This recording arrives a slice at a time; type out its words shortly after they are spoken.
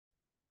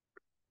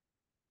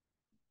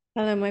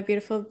Hello, my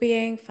beautiful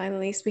being.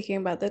 Finally speaking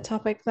about the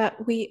topic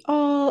that we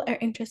all are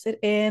interested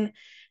in,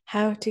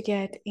 how to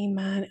get a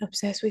man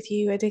obsessed with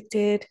you,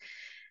 addicted,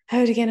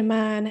 how to get a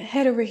man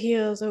head over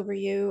heels over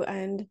you,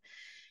 and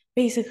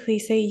basically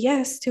say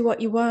yes to what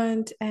you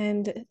want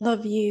and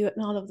love you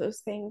and all of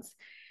those things.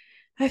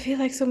 I feel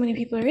like so many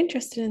people are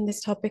interested in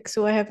this topic,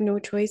 so I have no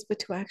choice but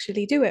to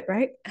actually do it,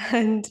 right?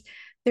 And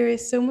there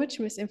is so much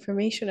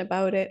misinformation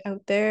about it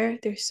out there.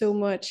 There's so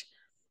much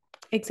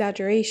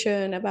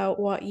exaggeration about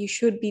what you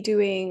should be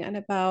doing and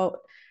about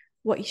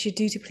what you should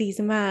do to please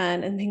a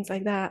man and things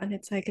like that. And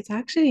it's like, it's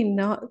actually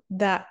not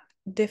that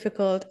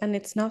difficult. And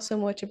it's not so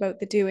much about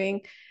the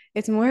doing,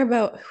 it's more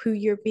about who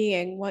you're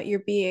being, what you're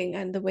being,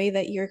 and the way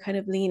that you're kind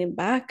of leaning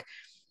back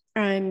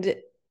and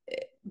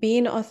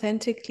being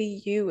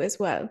authentically you as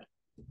well.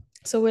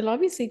 So we'll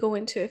obviously go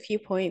into a few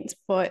points,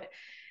 but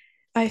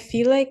I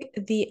feel like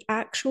the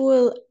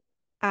actual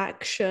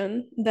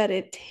action that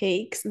it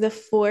takes, the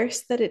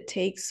force that it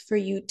takes for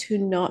you to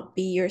not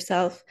be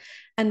yourself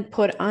and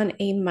put on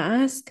a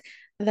mask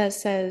that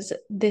says,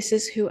 this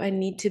is who I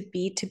need to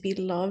be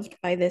loved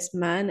by this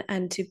man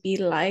and to be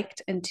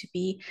liked and to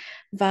be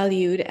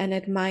valued and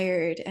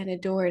admired and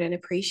adored and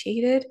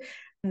appreciated.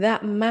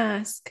 That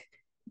mask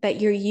that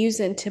you're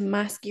using to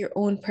mask your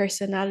own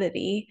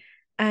personality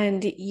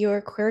and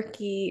your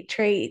quirky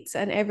traits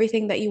and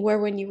everything that you were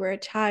when you were a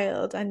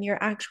child and your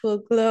actual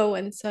glow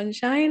and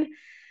sunshine,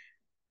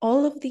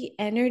 all of the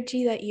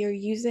energy that you're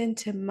using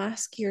to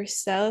mask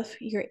yourself,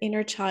 your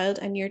inner child,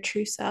 and your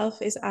true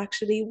self is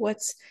actually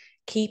what's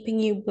keeping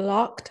you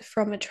blocked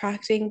from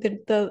attracting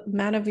the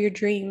man of your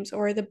dreams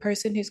or the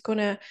person who's going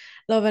to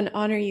love and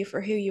honor you for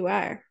who you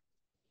are.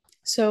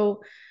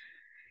 So,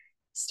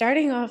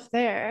 starting off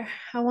there,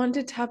 I want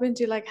to tap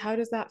into like, how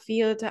does that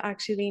feel to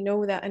actually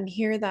know that and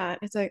hear that?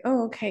 It's like,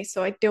 oh, okay,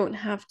 so I don't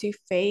have to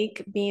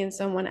fake being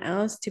someone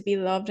else to be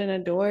loved and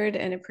adored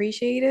and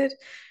appreciated.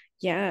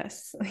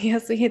 Yes,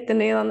 yes, we hit the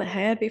nail on the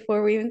head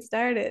before we even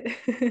started.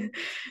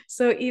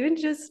 So even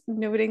just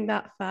noting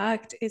that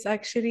fact is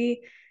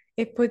actually,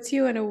 it puts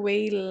you on a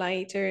way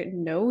lighter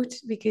note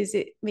because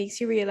it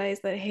makes you realize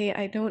that, hey,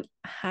 I don't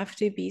have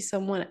to be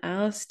someone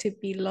else to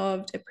be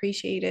loved,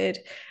 appreciated,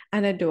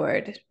 and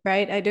adored,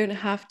 right? I don't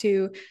have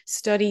to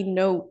study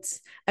notes.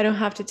 I don't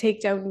have to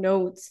take down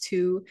notes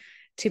to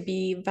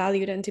be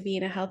valued and to be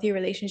in a healthy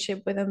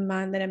relationship with a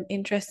man that I'm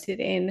interested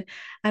in.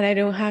 And I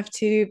don't have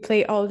to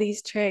play all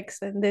these tricks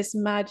and this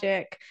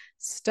magic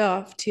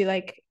stuff to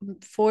like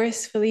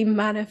forcefully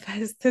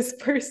manifest this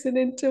person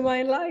into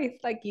my life.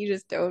 Like you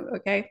just don't,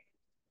 okay?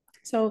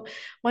 So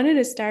wanted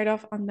to start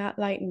off on that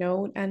light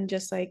note and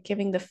just like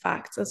giving the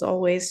facts as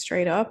always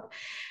straight up.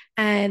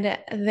 And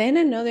then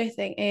another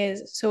thing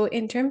is, so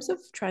in terms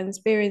of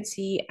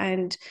transparency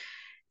and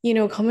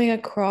coming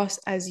across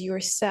as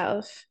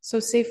yourself.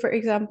 So say for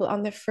example,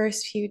 on the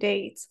first few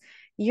dates,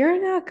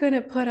 you're not going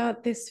to put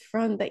out this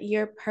front that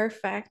you're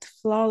perfect,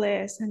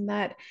 flawless, and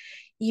that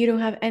you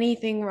don't have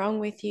anything wrong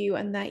with you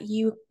and that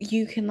you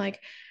can like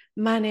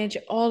manage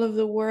all of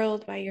the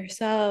world by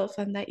yourself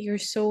and that you're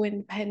so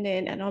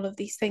independent and all of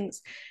these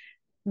things.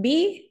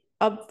 Be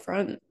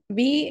upfront,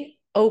 be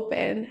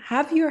open,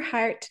 have your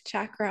heart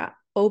chakra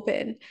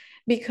open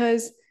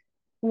because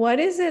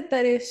what is it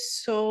that is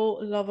so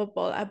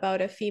lovable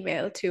about a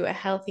female to a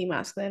healthy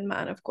masculine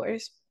man, of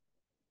course?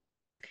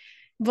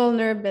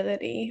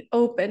 Vulnerability,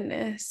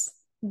 openness,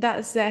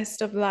 that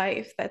zest of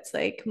life that's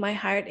like, my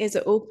heart is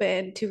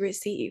open to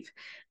receive.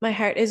 My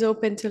heart is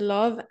open to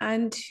love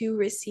and to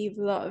receive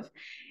love.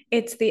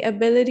 It's the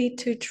ability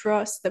to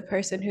trust the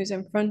person who's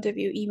in front of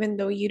you, even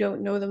though you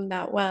don't know them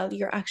that well.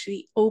 You're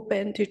actually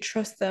open to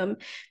trust them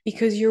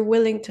because you're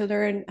willing to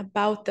learn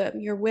about them.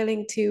 You're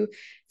willing to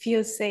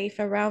feel safe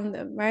around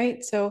them,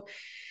 right? So,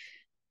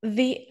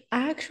 the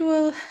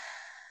actual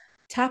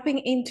tapping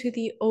into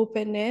the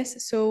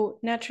openness. So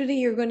naturally,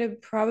 you're going to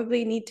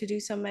probably need to do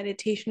some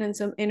meditation and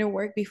some inner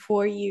work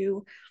before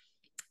you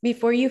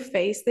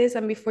face this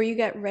and before you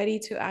get ready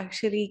to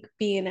actually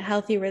be in a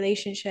healthy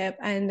relationship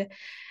and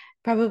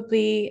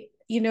probably,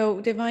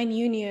 divine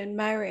union,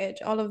 marriage,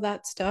 all of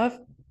that stuff.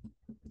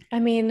 I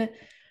mean,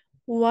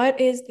 what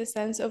is the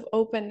sense of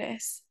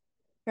openness?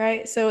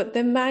 Right. So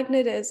the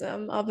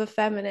magnetism of a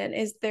feminine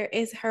is there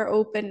is her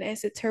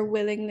openness, it's her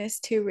willingness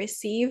to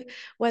receive,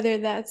 whether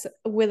that's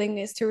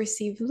willingness to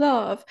receive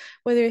love,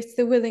 whether it's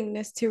the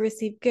willingness to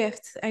receive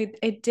gifts, a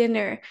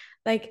dinner,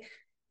 like,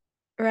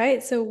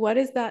 right. So what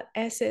is that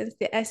essence?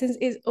 The essence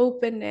is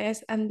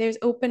openness, and there's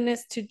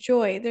openness to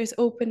joy, there's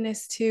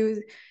openness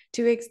to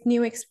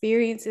new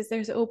experiences,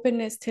 there's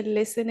openness to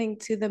listening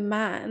to the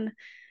man,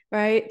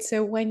 right?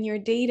 So when you're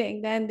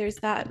dating, then there's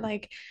that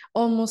like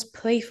almost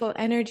playful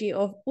energy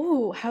of,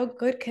 oh, how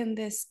good can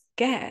this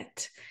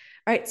get?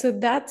 Right. So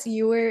that's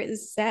your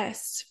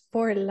zest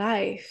for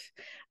life.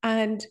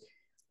 And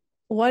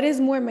what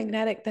is more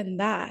magnetic than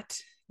that?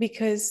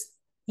 Because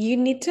you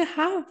need to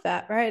have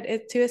that,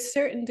 right? To a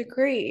certain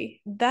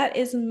degree, that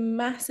is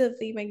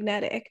massively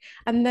magnetic.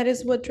 And that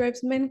is what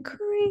drives men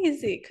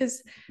crazy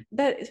because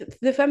that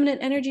the feminine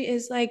energy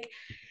is like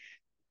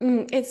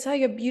It's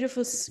like a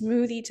beautiful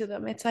smoothie to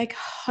them. It's like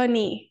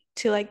honey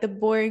to like the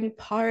boring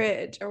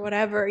porridge or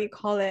whatever you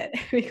call it.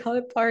 We call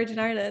it porridge in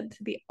Ireland,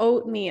 to the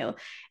oatmeal.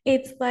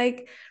 It's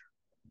like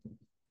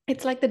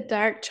it's like the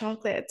dark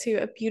chocolate to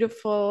a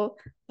beautiful,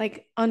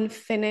 like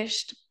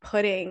unfinished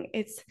pudding.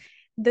 It's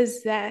the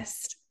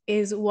zest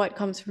is what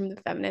comes from the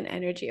feminine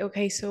energy.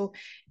 Okay. So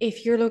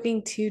if you're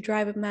looking to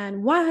drive a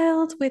man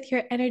wild with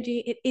your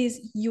energy, it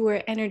is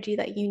your energy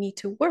that you need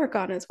to work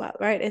on as well,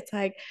 right? It's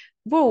like,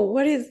 whoa,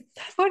 what is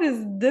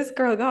this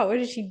girl got? What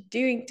is she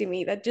doing to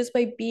me? That just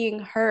by being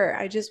her,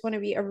 I just want to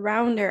be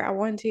around her. I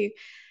want to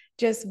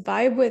just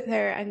vibe with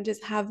her and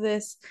just have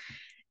this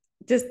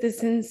just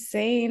this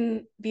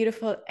insane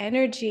beautiful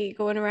energy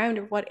going around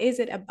her. What is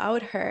it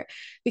about her?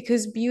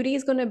 Because beauty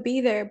is going to be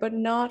there, but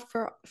not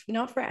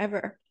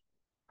forever.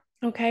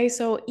 Okay,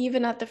 so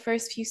even at the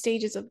first few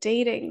stages of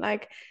dating,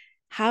 like,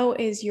 how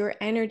is your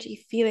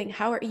energy feeling?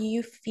 How are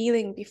you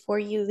feeling before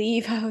you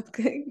leave out,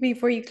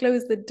 before you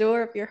close the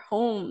door of your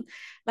home?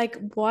 Like,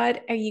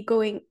 what are you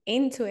going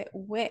into it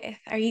with?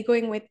 Are you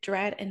going with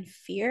dread and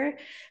fear?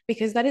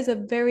 Because that is a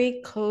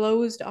very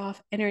closed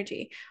off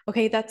energy.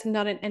 Okay, that's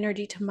not an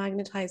energy to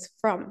magnetize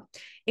from.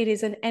 It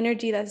is an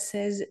energy that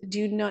says,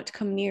 "Do not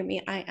come near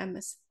me. I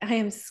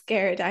am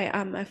scared. I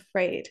am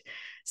afraid."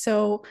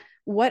 So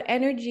what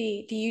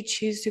energy do you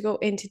choose to go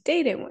into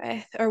dating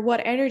with? Or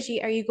what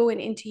energy are you going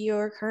into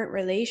your current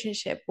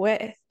relationship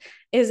with?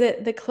 Is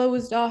it the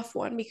closed off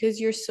one because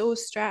you're so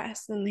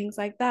stressed and things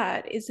like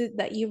that? Is it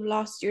that you've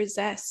lost your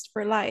zest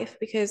for life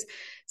because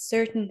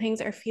certain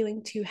things are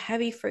feeling too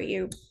heavy for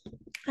you?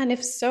 And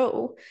if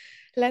so,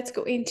 let's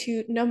go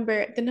into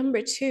the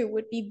number two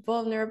would be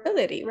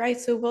vulnerability, right?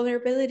 So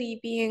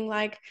vulnerability being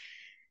like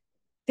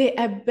the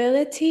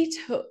ability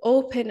to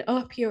open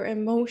up your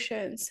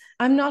emotions.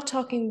 I'm not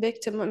talking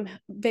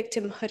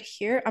victimhood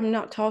here. I'm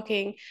not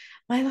talking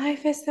my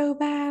life is so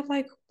bad,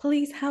 like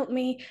please help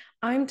me.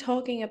 I'm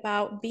talking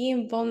about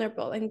being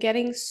vulnerable and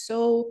getting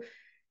so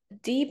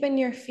deep in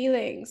your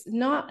feelings,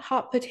 not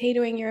hot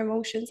potatoing your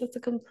emotions. That's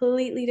a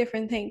completely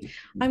different thing.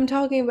 I'm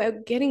talking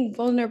about getting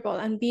vulnerable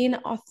and being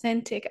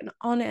authentic and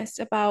honest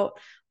about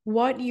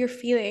what you're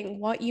feeling,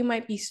 what you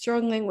might be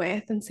struggling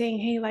with, and saying,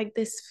 hey, like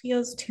this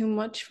feels too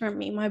much for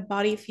me. My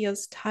body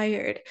feels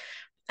tired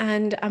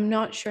and I'm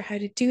not sure how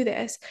to do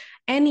this.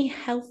 Any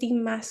healthy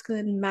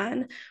masculine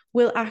man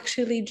will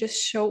actually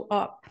just show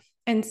up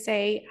and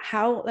say,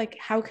 how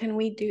can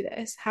we do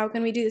this? How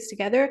can we do this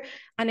together?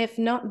 And if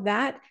not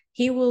that,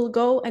 he will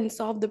go and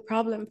solve the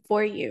problem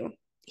for you.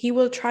 He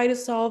will try to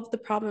solve the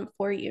problem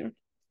for you.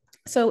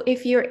 So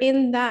if you're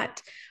in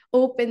that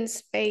open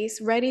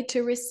space, ready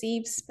to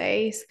receive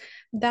space,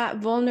 that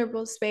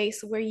vulnerable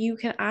space where you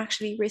can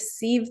actually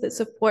receive the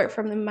support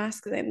from the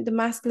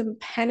masculine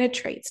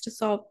penetrates to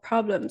solve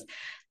problems,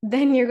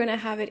 then you're going to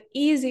have it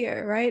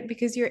easier, right?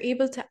 Because you're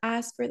able to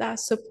ask for that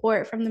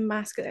support from the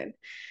masculine.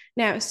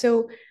 Now,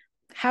 so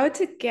how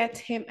to get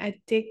him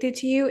addicted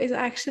to you is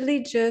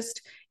actually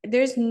just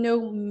there's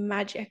no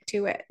magic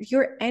to it.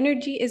 Your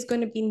energy is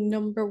going to be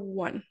number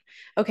one.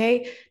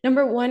 Okay.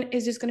 Number one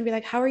is just going to be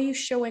like, how are you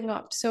showing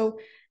up? So,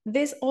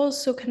 this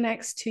also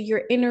connects to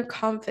your inner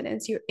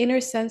confidence, your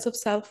inner sense of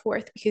self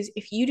worth. Because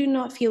if you do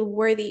not feel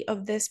worthy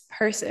of this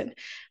person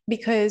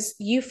because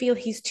you feel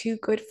he's too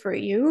good for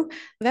you,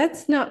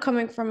 that's not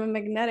coming from a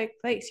magnetic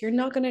place. You're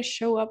not going to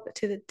show up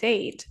to the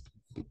date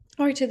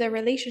or to the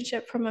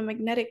relationship from a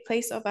magnetic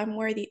place of I'm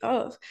worthy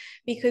of,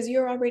 because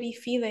you're already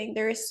feeling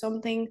there is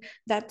something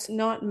that's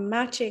not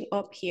matching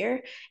up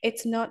here.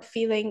 It's not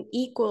feeling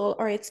equal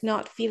or it's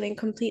not feeling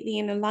completely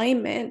in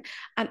alignment.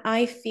 And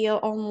I feel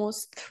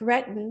almost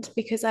threatened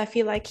because I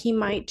feel like he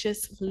might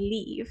just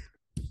leave.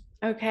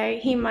 Okay.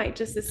 He might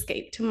just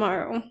escape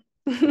tomorrow.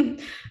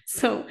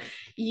 So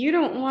you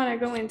don't want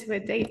to go into a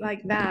date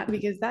like that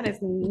because that is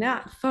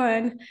not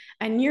fun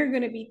and you're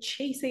going to be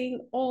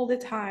chasing all the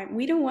time.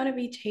 We don't want to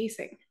be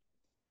chasing.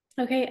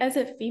 Okay, as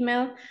a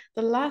female,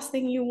 the last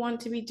thing you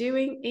want to be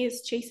doing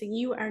is chasing.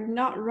 You are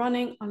not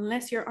running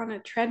unless you're on a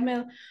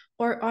treadmill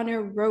or on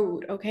a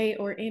road, okay,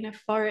 or in a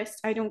forest.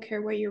 I don't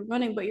care where you're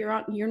running, but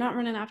you're not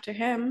running after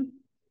him.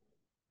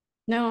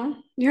 No,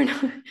 you're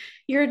not.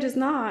 You're just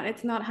not.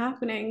 It's not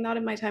happening. Not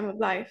in my time of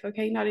life,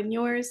 okay? Not in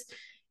yours.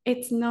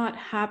 It's not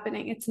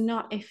happening. It's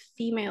not a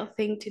female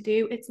thing to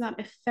do. It's not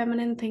a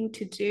feminine thing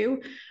to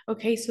do.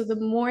 Okay, so the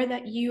more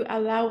that you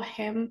allow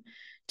him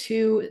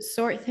to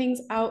sort things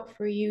out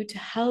for you, to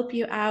help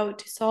you out,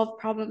 to solve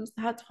problems,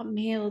 that's what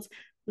males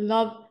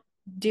love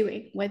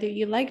doing. Whether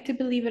you like to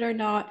believe it or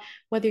not,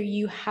 whether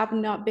you have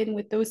not been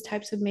with those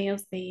types of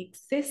males, they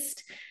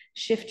exist.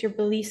 Shift your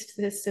belief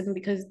system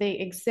because they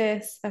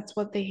exist. That's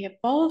what they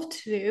evolved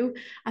to do.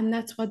 And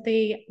that's what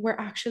they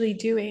were actually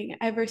doing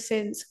ever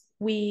since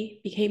we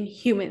became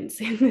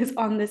humans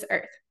on this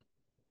earth.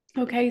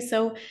 Okay,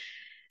 so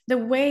the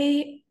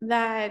way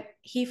that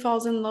he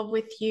falls in love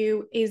with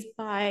you is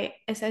by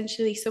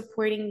essentially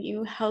supporting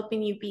you,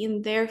 helping you,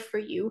 being there for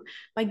you,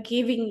 by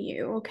giving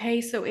you.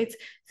 Okay, so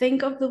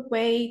think of the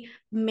way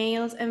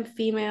males and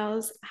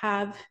females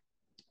have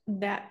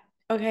that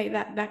okay,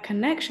 that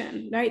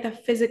connection, right? The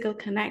physical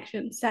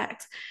connection,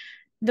 sex.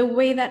 The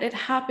way that it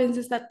happens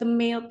is that the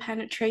male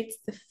penetrates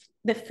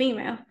the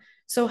female.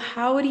 So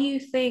how do you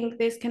think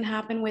this can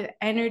happen with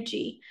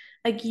energy?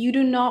 Like you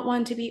do not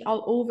want to be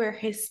all over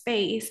his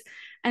space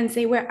and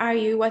say, where are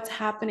you? What's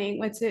happening?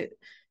 What's it?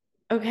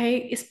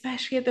 Okay,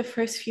 especially at the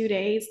first few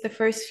days, the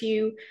first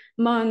few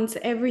months,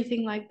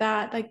 everything like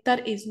that. Like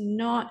that is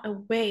not a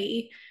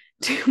way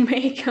to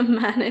make a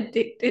man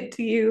addicted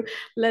to you,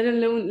 let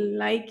alone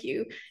like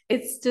you.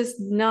 It's just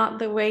not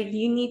the way.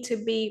 You need to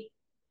be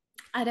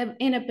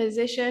in a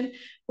position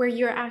where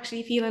you're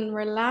actually feeling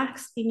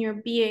relaxed in your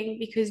being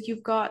because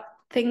you've got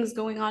things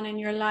going on in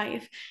your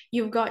life.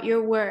 You've got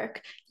your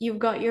work, you've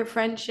got your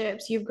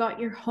friendships, you've got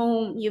your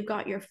home, you've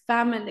got your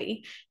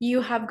family, you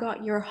have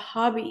got your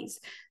hobbies.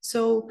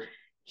 So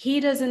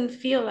he doesn't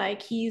feel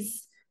like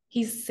he's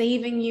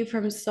saving you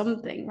from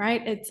something,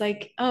 right? It's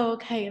like, oh,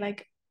 okay,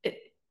 like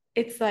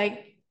it's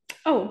like,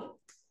 oh,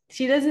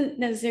 she doesn't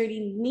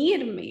necessarily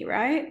need me,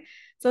 right?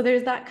 So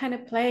there's that kind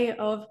of play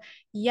of,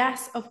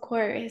 yes, of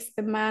course,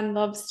 the man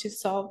loves to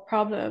solve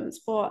problems,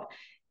 but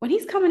when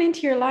he's coming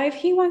into your life,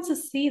 he wants to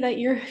see that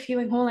you're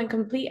feeling whole and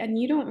complete and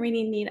you don't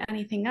really need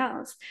anything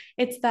else.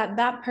 It's that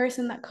that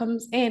person that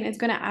comes in is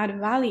going to add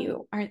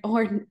value,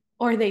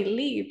 or they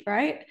leave,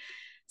 right?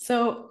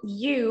 So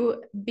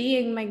you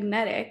being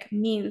magnetic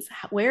means,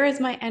 where is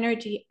my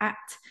energy at?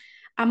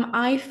 Am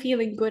I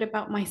feeling good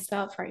about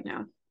myself right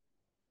now?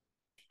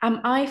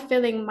 Am I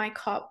filling my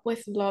cup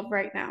with love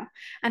right now?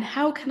 And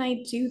how can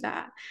I do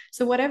that?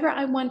 So, whatever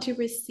I want to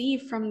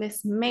receive from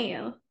this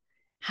male,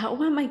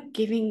 how am I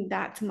giving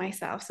that to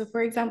myself? So,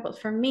 for example,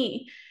 for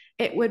me,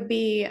 it would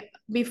be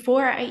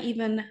before I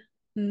even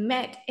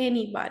met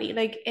anybody,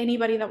 like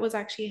anybody that was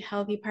actually a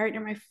healthy partner,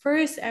 my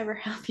first ever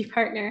healthy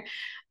partner,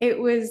 it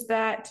was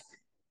that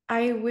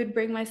I would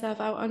bring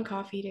myself out on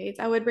coffee dates.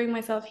 I would bring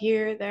myself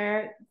here,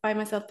 there, buy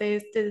myself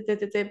this,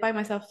 buy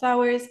myself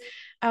flowers.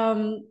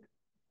 Um,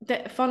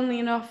 that funnily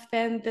enough,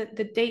 then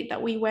the date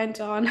that we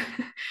went on,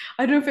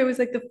 I don't know if it was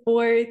like the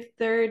fourth,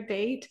 third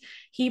date,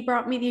 he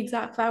brought me the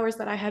exact flowers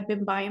that I had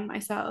been buying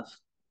myself.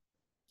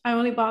 I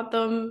only bought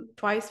them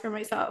twice for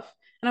myself.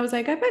 And I was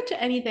like, I bet you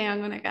anything I'm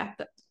gonna get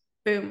that.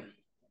 Boom,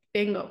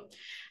 bingo.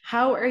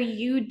 How are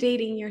you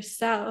dating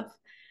yourself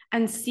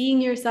and seeing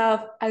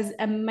yourself as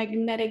a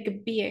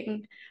magnetic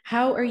being?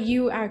 How are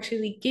you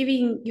actually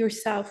giving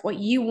yourself what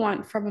you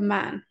want from a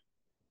man?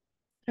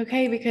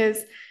 Okay, because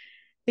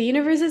the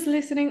universe is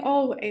listening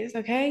always,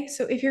 okay?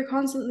 So if you're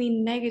constantly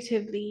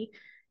negatively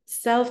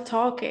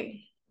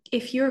self-talking,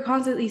 if you're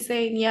constantly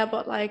saying, yeah,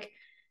 but like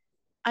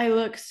I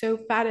look so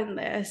fat in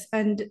this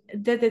and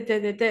da da da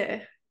da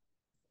da,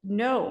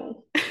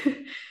 no,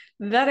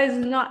 that is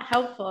not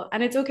helpful.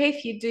 And it's okay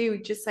if you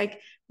do, just like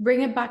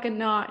bring it back a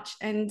notch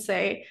and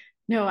say,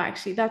 no,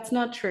 actually, that's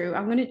not true.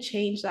 I'm going to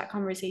change that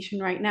conversation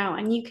right now.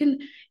 And you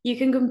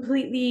can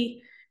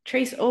completely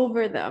trace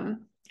over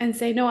them and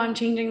say, no, I'm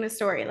changing the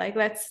story. Like,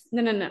 let's,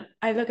 no, no, no.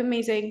 I look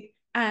amazing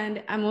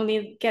and I'm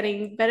only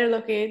getting better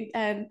looking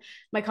and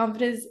my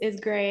confidence is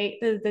great.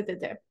 Da, da, da,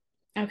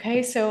 da.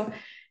 Okay, so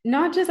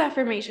not just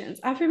affirmations.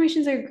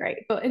 Affirmations are great,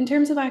 but in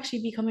terms of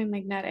actually becoming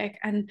magnetic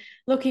and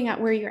looking at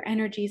where your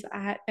energy's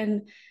at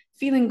and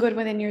feeling good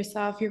within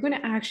yourself, you're going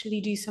to actually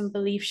do some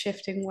belief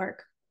shifting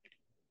work,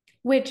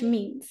 which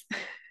means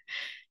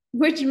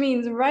which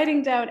means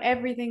writing down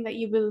everything that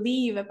you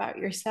believe about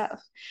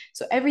yourself.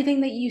 So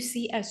everything that you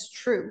see as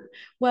true.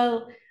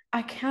 Well,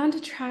 I can't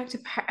attract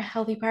a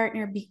healthy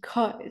partner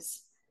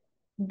because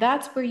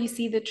that's where you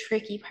see the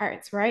tricky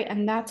parts, right?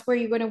 And that's where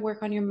you're going to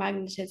work on your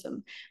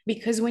magnetism.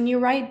 Because when you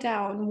write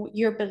down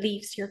your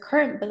beliefs, your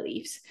current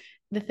beliefs,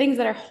 the things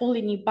that are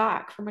holding you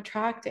back from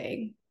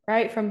attracting,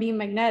 right? From being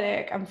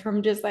magnetic and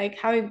from just like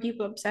having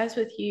people obsessed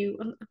with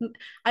you.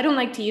 I don't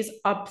like to use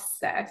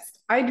obsessed.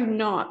 I do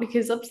not,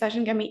 because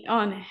obsession can be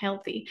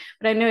unhealthy.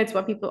 But I know it's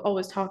what people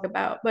always talk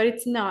about, but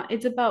it's not.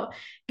 It's about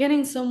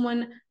getting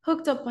someone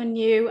hooked up on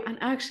you and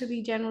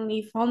actually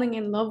genuinely falling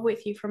in love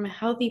with you from a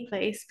healthy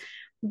place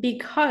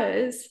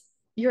because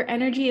your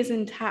energy is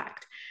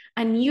intact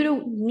and you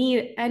don't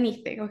need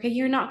anything. Okay.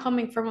 You're not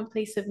coming from a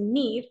place of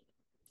need.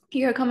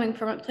 You're coming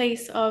from a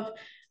place of,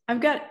 I've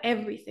got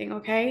everything.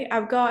 Okay.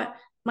 I've got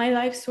my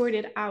life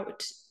sorted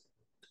out.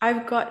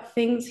 I've got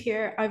things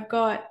here. I've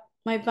got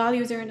my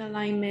values are in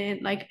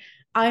alignment. Like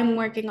I'm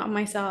working on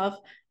myself.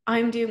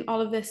 I'm doing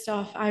all of this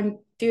stuff. I'm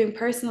doing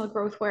personal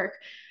growth work.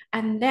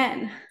 And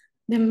then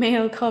the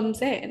male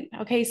comes in.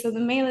 Okay. So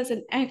the male is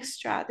an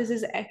extra.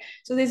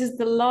 So this is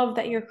the love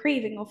that you're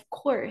craving, of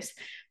course.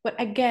 But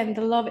again,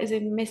 the love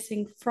isn't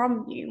missing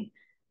from you.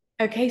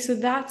 Okay. So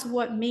that's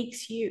what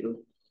makes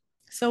you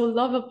so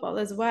lovable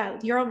as well.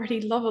 You're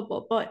already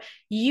lovable, but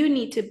you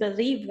need to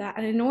believe that.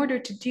 And in order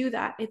to do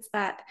that, it's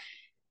that,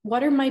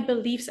 what are my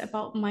beliefs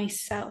about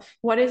myself?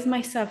 What is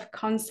my self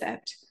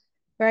concept?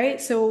 Right.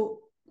 So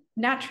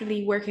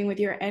naturally working with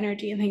your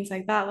energy and things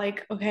like that,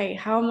 like, okay,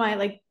 how am I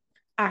like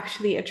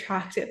actually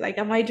attracted? Like,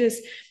 am I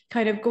just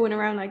kind of going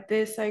around like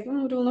this, like,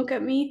 oh, don't look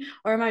at me?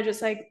 Or am I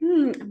just like,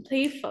 I'm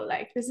playful,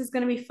 like this is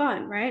gonna be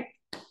fun, right?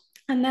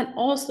 And then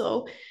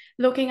also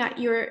looking at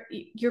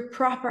your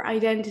proper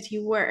identity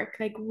work,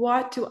 like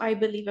what do I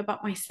believe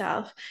about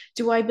myself?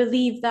 Do I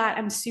believe that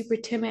I'm super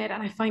timid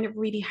and I find it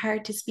really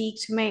hard to speak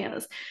to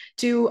males?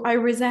 Do I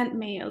resent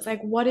males?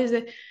 Like what is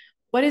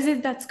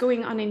it that's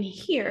going on in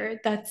here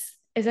that's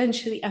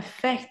essentially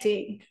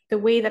affecting the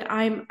way that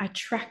I'm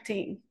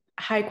attracting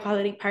a high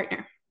quality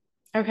partner?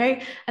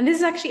 Okay. And this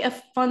is actually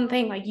a fun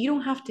thing. Like, you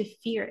don't have to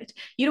fear it.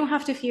 You don't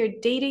have to fear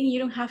dating. You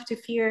don't have to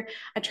fear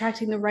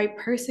attracting the right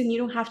person. You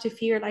don't have to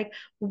fear, like,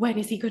 when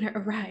is he going to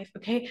arrive?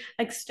 Okay.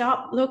 Like,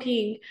 stop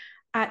looking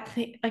at,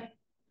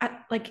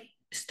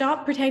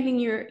 stop pretending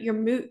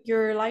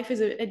your life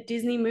is a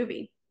Disney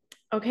movie.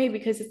 Okay.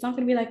 Because it's not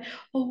going to be like,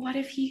 oh, what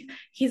if he's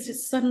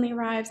just suddenly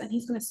arrives and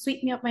he's going to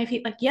sweep me up my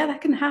feet? Like, yeah,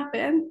 that can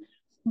happen.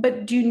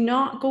 But do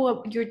not go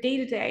up your day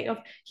to day of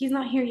he's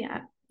not here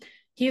yet.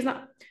 He's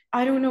not,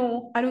 I don't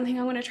know. I don't think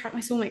I'm going to attract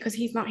my soulmate because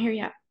he's not here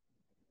yet.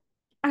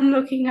 I'm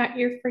looking at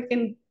your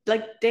freaking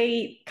like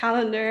date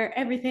calendar,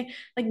 everything.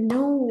 Like,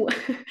 no,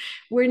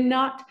 we're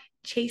not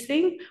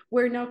chasing.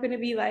 We're not going to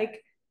be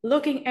like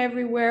looking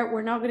everywhere.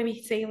 We're not going to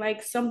be saying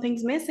like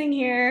something's missing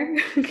here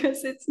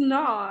because it's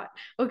not.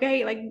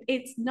 Okay. Like,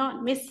 it's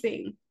not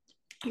missing.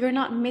 You're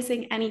not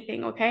missing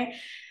anything. Okay.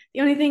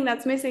 The only thing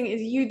that's missing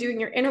is you doing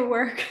your inner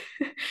work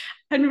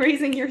and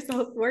raising your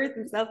self-worth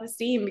and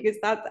self-esteem, because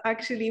that's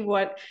actually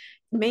what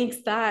makes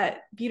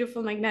that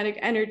beautiful magnetic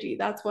energy.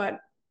 That's what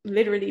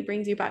literally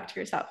brings you back to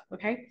yourself.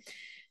 Okay.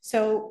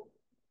 So,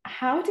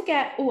 how to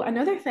get, oh,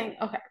 another thing.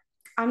 Okay.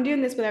 I'm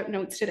doing this without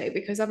notes today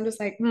because I'm just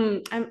like,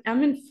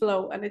 I'm in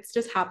flow and it's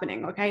just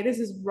happening. Okay. This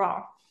is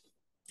raw.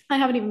 I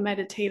haven't even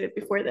meditated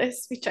before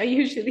this, which I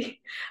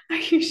usually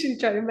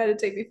try to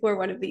meditate before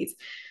one of these.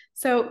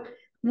 So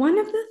one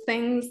of the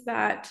things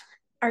that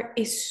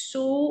is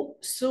so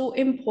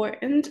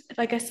important,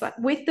 like I said,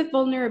 with the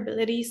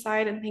vulnerability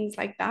side and things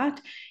like that,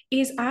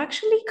 is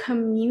actually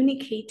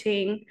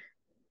communicating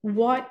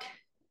what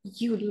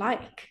you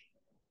like.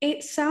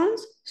 It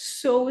sounds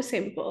so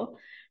simple,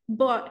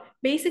 but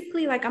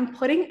basically, like, I'm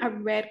putting a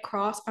red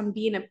cross on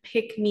being a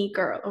pick me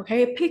girl.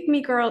 Okay. A pick me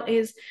girl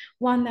is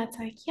one that's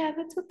like, yeah,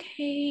 that's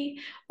okay.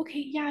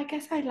 Okay. Yeah, I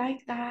guess I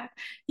like that.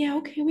 Yeah.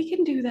 Okay. We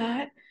can do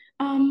that.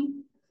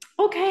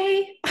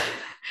 Okay.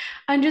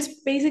 I'm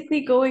just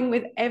basically going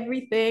with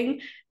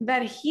everything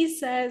that he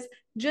says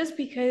just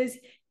because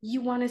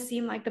you want to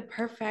seem like the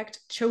perfect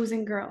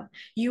chosen girl.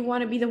 You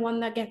want to be the one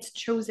that gets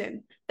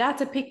chosen.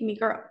 That's a pick me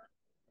girl.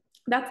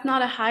 That's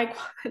not a high,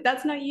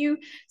 that's not you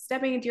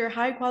stepping into your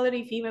high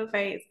quality female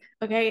phase.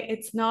 Okay.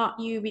 It's not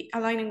you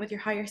aligning with your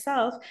higher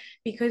self,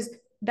 because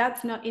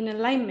that's not in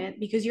alignment,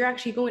 because you're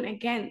actually going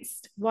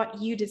against what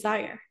you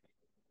desire.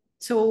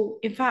 So,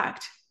 in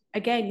fact,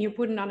 again, you're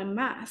putting on a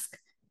mask,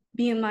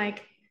 being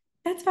like,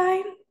 that's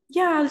fine.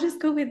 Yeah, I'll just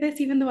go with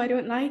this, even though I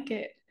don't like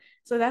it.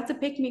 So that's a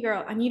pick me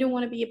girl, and you don't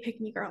want to be a pick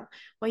me girl.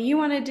 What you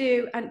want to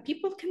do, and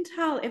people can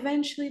tell,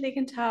 eventually they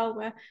can tell,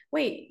 well,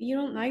 wait, you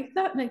don't like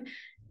that? Like,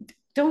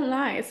 don't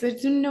lie. So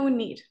there's no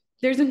need.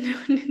 There's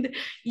no need.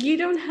 You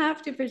don't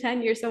have to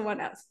pretend you're someone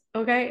else.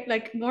 Okay.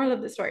 Like, moral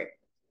of the story.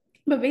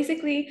 But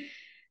basically,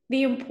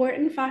 the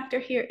important factor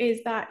here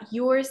is that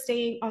you're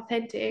staying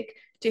authentic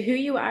to who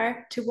you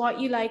are, to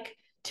what you like,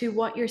 to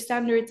what your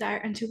standards are,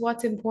 and to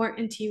what's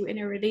important to you in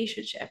a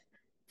relationship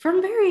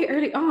from very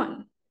early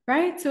on.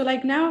 Right. So,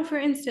 like, now, for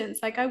instance,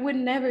 like, I would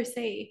never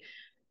say,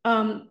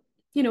 um,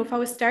 if I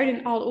was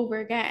starting all over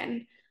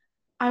again,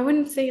 I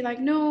wouldn't say like,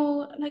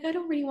 no, like, I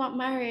don't really want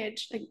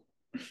marriage. Like,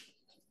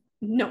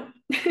 no,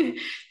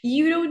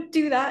 you don't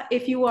do that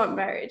if you want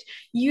marriage.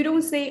 You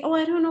don't say, oh,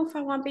 I don't know if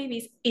I want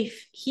babies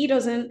if he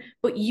doesn't,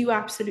 but you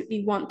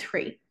absolutely want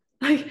three.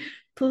 Like,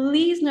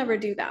 please never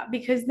do that,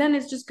 because then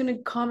it's just going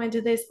to come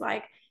into this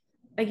like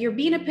you're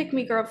being a pick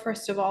me girl,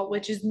 first of all,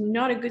 which is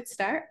not a good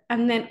start.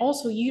 And then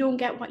also, you don't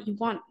get what you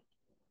want.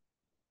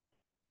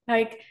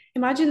 Like,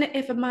 imagine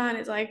if a man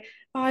is like,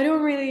 oh, I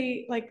don't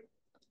really like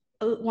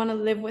want to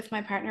live with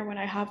my partner when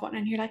I have one.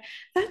 And you're like,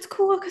 that's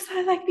cool because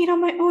I like being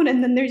on my own.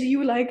 And then there's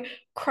you like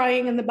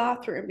crying in the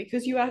bathroom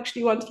because you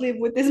actually want to live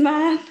with this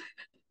man.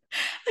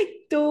 Like,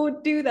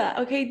 don't do that.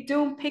 Okay.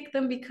 Don't pick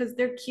them because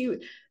they're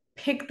cute.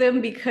 Pick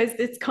them because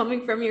it's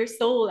coming from your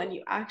soul and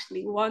you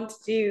actually want to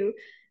do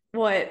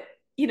what,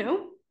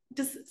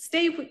 just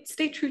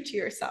stay true to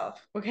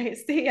yourself. Okay.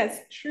 Stay as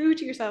true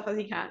to yourself as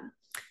you can.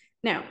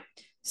 Now,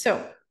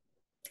 so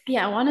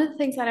yeah, one of the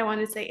things that I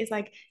want to say is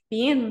like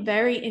being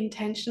very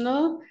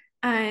intentional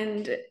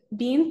and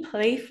being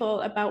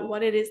playful about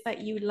what it is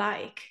that you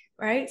like,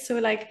 right? So,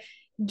 like,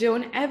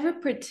 don't ever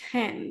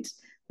pretend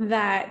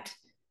that,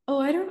 oh,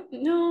 I don't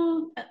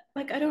know,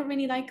 like, I don't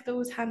really like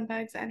those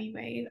handbags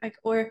anyway, like,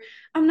 or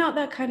I'm not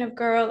that kind of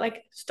girl.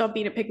 Like, stop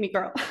being a pick me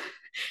girl.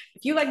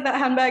 If you like that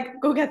handbag,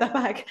 go get that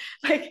bag.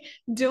 Like,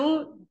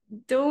 don't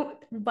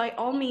by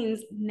all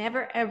means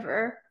never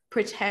ever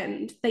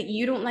pretend that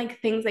you don't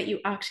like things that you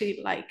actually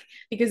like,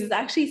 because it's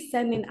actually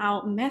sending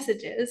out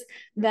messages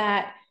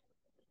that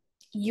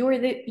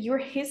you're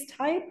his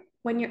type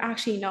when you're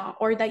actually not,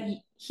 or that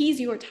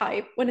he's your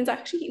type when it's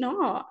actually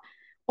not,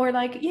 Or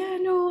like, yeah,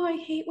 no, I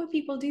hate when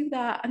people do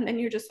that. And then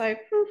you're just like,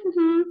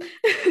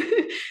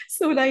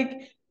 so like,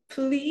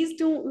 please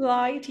don't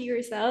lie to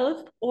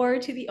yourself or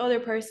to the other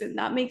person.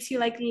 That makes you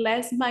like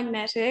less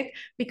magnetic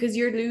because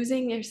you're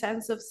losing your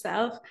sense of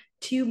self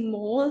to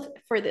mold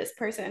for this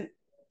person.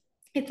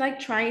 It's like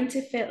trying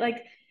to fit,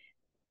 like,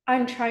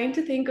 I'm trying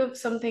to think of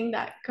something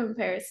that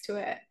compares to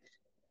it.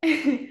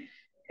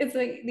 It's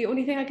like the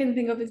only thing I can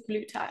think of is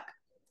blue tack,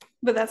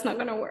 but that's not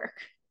gonna work.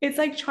 It's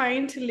like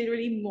trying to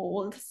literally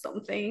mold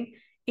something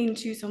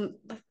into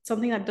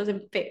something that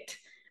doesn't fit.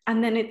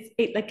 And then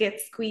it like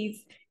gets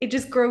squeezed. It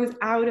just grows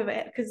out of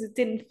it because it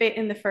didn't fit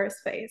in the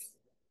first place.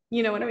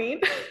 You know what I mean?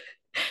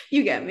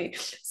 You get me.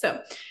 So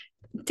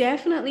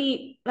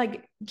definitely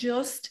like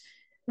just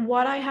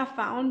what I have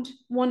found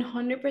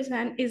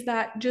 100% is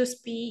that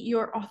just be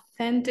your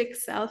authentic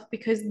self,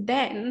 because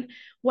then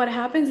what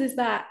happens is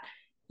that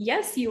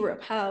yes, you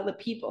repel the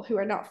people who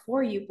are not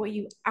for you, but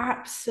you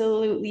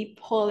absolutely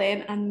pull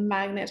in and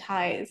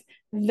magnetize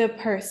the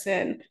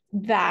person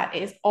that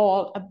is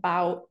all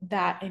about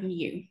that in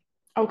you.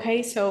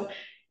 Okay, so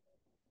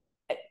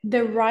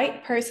the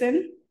right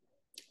person,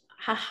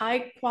 a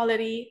high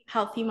quality,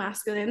 healthy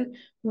masculine,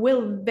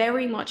 will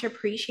very much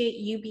appreciate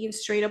you being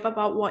straight up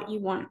about what you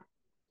want.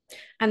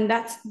 And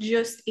that's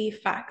just a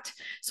fact.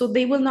 So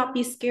they will not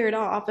be scared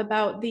off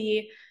about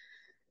the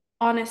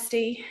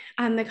honesty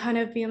and the kind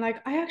of being like,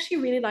 I actually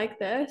really like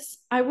this.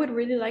 I would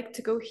really like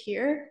to go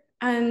here.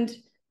 And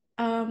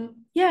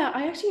yeah,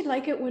 I actually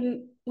like it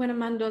when a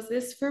man does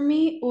this for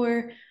me,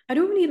 or I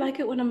don't really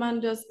like it when a man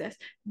does this.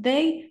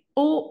 They,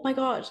 oh my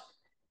God,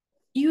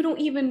 you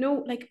don't even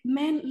know, like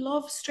men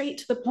love straight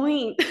to the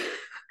point.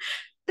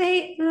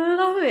 They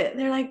love it.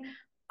 They're like,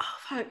 oh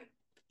fuck,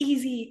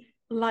 easy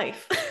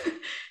life.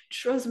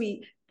 Trust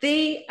me,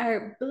 they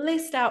are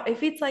blissed out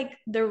if it's like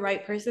the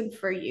right person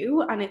for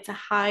you and it's a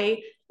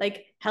high,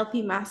 like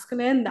healthy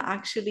masculine that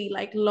actually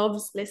like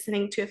loves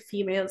listening to a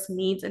female's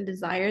needs and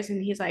desires.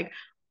 And he's like,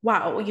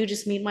 wow, you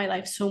just made my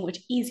life so much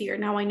easier.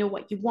 Now I know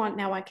what you want.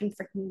 Now I can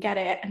freaking get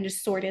it and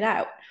just sort it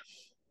out.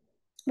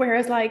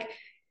 Whereas like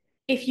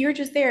if you're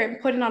just there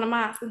and putting on a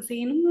mask and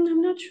saying,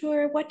 I'm not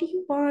sure, what do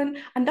you want?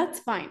 And that's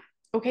fine.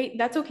 Okay.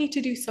 That's okay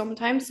to do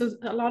sometimes. So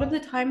a lot of the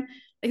time,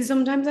 like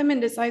sometimes I'm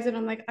indecisive.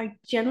 I'm like, I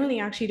generally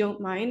actually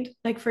don't mind.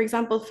 Like, for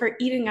example, for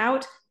eating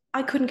out,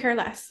 I couldn't care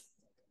less.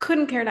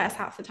 Couldn't care less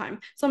half the time.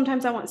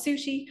 Sometimes I want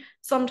sushi.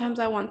 Sometimes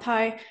I want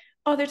Thai.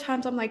 Other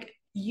times I'm like,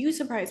 you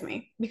surprise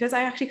me because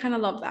I actually kind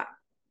of love that.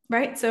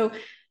 Right. So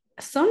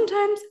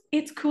sometimes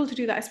it's cool to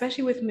do that,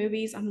 especially with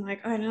movies. I'm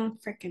like, I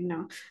don't freaking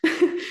know.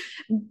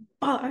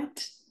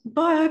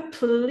 but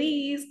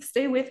please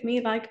stay with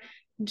me. Like,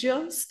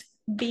 just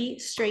be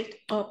straight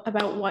up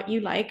about what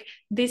you like.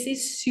 This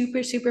is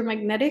super, super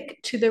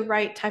magnetic to the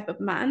right type of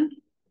man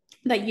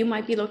that you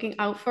might be looking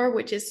out for,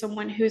 which is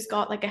someone who's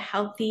got like a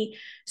healthy,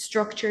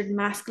 structured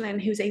masculine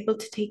who's able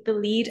to take the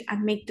lead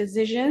and make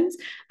decisions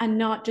and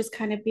not just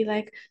kind of be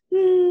like,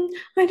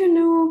 I don't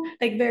know,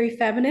 like very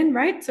feminine,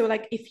 right? So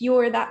like if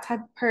you're that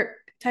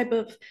type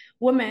of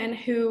woman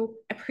who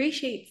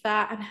appreciates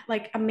that and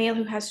like a male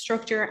who has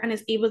structure and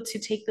is able to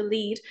take the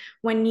lead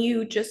when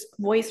you just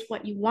voice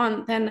what you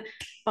want, then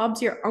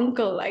Bob's your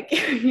uncle. Like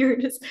you're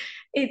just,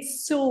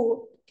 it's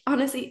so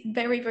honestly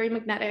very, very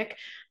magnetic,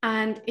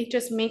 and it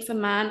just makes a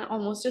man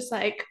almost just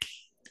like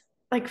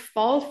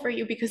fall for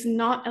you, because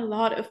not a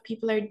lot of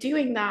people are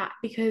doing that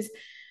because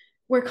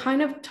we're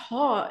kind of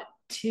taught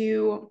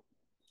to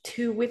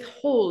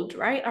withhold,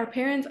 right? Our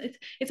parents,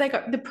 it's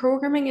like the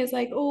programming is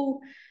like,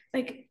 oh,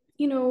 like,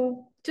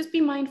 just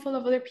be mindful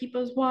of other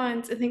people's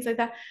wants and things like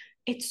that.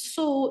 It's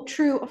so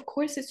true. Of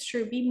course it's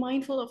true. Be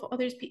mindful of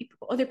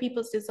other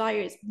people's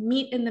desires.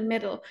 Meet in the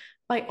middle.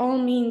 By all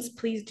means,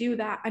 please do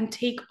that and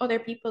take other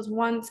people's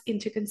wants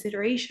into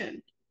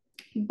consideration.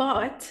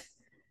 But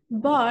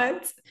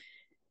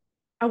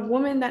a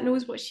woman that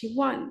knows what she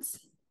wants,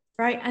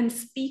 right? And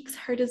speaks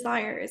her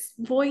desires,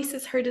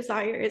 voices her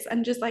desires,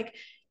 and just like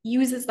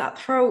uses that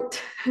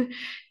throat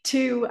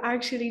to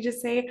actually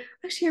just say,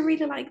 actually, I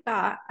really like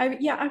that.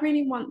 Yeah, I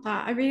really want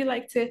that. I really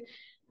like to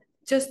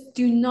just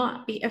do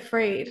not be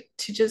afraid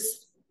to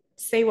just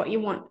say what you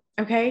want.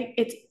 Okay.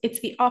 It's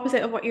the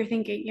opposite of what you're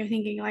thinking. You're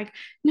thinking like,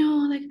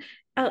 no, like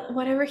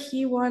whatever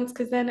he wants,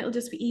 because then it'll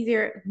just be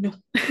easier. No,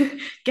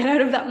 get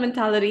out of that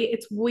mentality.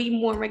 It's way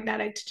more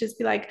magnetic to just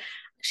be like,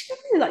 actually, I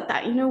really like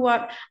that. You know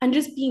what? And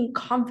just being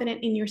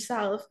confident in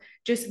yourself,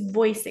 just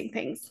voicing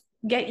things.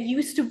 Get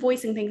used to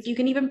voicing things. You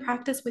can even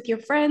practice with your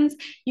friends,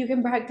 you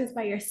can practice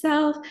by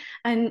yourself,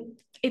 and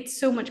it's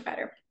so much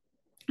better.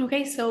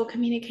 Okay, so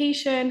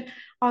communication,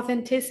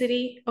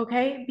 authenticity,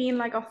 okay, being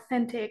like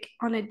authentic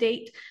on a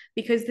date,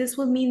 because this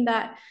will mean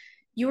that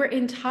your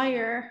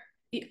entire,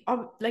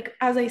 like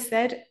as I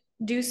said,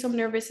 do some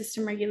nervous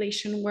system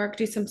regulation work,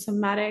 do some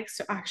somatics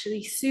to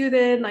actually soothe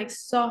it, like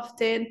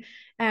soften.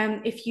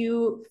 If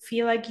you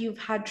feel like you've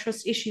had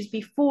trust issues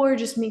before,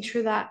 just make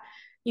sure that,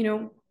 you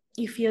know,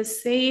 you feel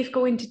safe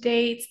going to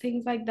dates,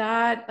 things like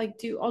that, like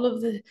do all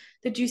of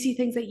the juicy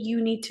things that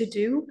you need to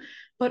do,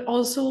 but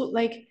also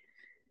like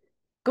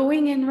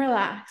going in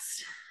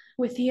relaxed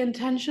with the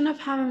intention of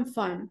having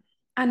fun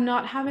and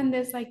not having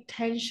this like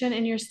tension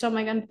in your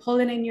stomach and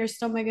pulling in your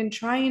stomach and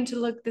trying to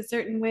look the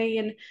certain way.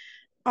 And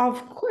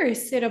of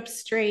course, sit up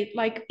straight,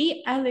 like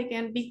be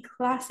elegant, be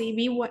classy,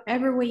 be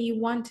whatever way you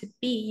want to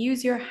be.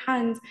 Use your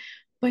hands,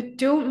 but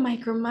don't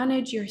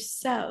micromanage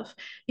yourself,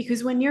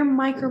 because when you're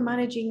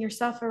micromanaging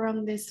yourself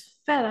around this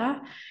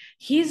fella,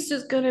 he's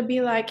just gonna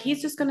be like,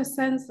 he's just gonna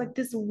sense like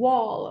this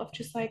wall of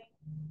just like,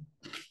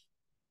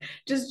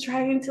 just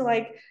trying to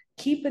like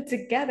keep it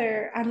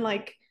together. And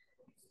like,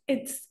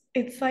 it's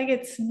like,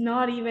 it's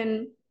not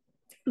even,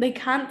 they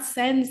can't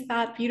sense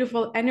that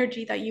beautiful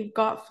energy that you've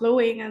got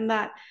flowing, and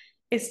that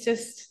it's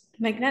just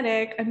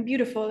magnetic and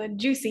beautiful and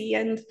juicy,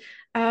 and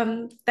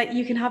that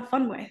you can have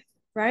fun with,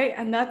 right?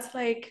 And that's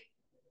like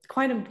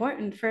quite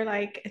important for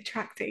like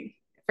attracting,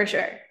 for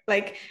sure.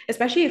 Like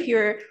especially if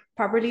you're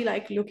properly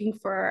like looking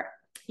for,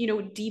 you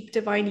know, deep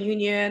divine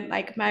union,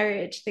 like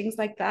marriage, things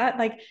like that.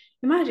 Like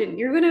imagine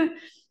you're gonna,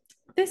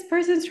 this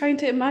person's trying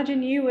to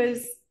imagine you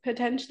as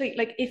potentially,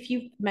 like if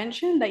you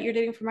mentioned that you're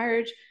dating for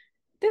marriage,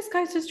 this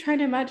guy's just trying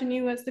to imagine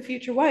you as the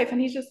future wife,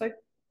 and he's just like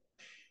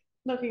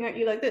looking at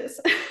you like this.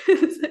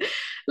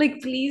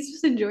 Like please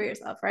just enjoy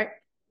yourself, right?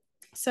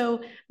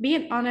 So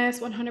being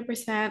honest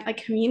 100%,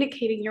 like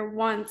communicating your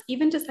wants,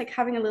 even just like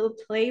having a little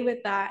play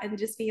with that and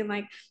just being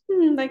like,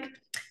 like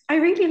I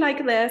really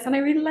like this and I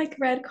really like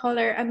red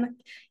color,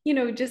 and you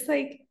know, just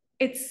like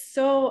it's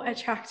so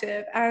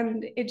attractive,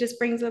 and it just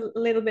brings a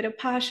little bit of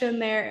passion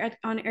there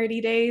on early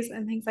days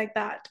and things like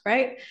that,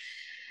 right?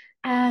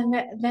 And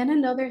then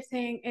another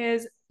thing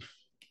is,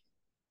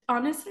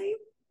 honestly,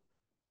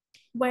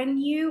 when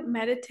you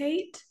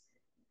meditate,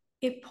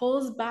 it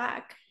pulls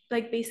back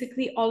like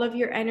basically all of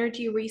your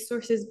energy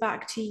resources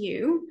back to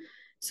you.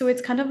 So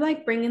it's kind of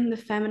like bringing the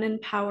feminine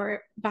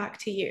power back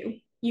to you.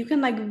 You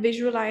can like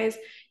visualize,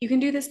 you can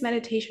do this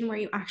meditation where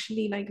you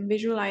actually like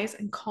visualize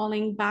and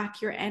calling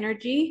back your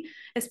energy,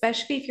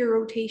 especially if you're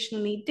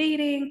rotationally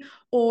dating,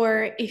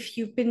 or if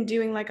you've been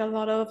doing like a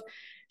lot of,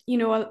 you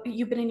know,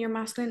 you've been in your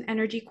masculine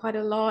energy quite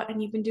a lot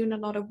and you've been doing a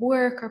lot of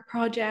work or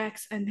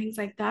projects and things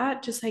like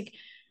that. Just like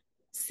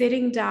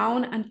sitting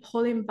down and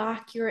pulling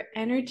back your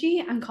energy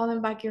and calling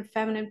back your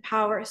feminine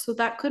power. So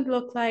that could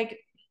look like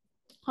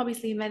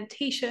obviously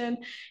meditation.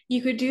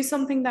 You could do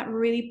something that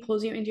really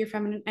pulls you into your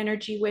feminine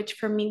energy, which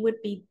for me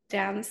would be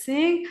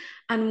dancing.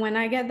 And when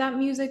I get that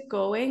music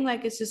going,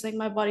 like it's just like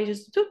my body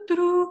just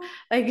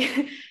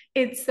like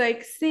it's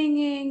like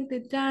singing, the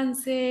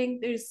dancing,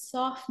 there's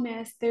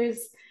softness,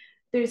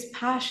 there's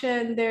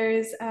passion,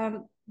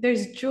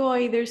 there's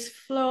joy, there's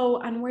flow.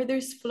 And where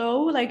there's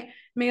flow, like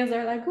males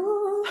are like,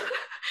 oh,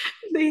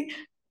 they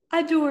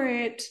adore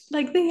it.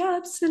 Like they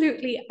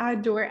absolutely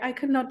adore it. I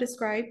could not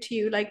describe to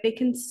you. Like they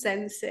can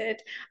sense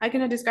it. I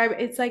cannot describe it.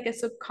 It's like a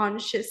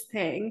subconscious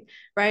thing,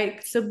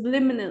 right?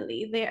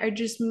 Subliminally, they are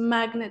just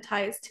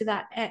magnetized to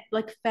that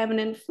like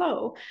feminine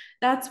flow.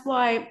 That's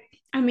why,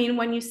 I mean,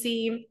 when you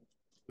see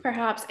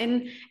perhaps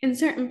in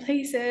certain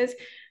places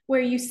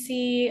where you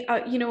see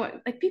you know,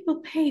 like people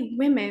pay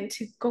women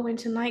to go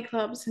into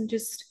nightclubs and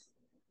just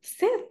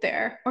sit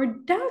there or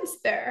dance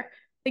there.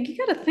 Like you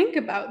got to think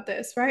about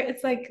this, right?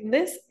 It's like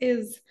this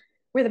is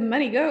where the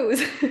money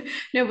goes.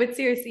 No, but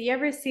seriously, you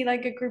ever see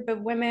like a group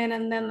of women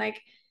and then like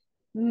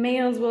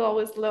males will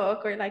always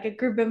look, or like a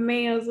group of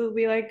males will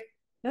be like,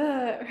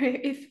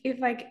 if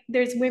like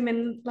there's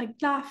women like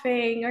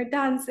laughing or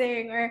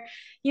dancing or,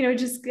 you know,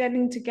 just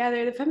getting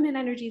together, the feminine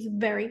energy is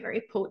very,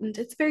 very potent.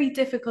 It's very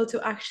difficult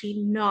to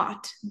actually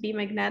not be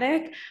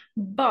magnetic.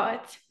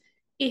 But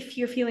if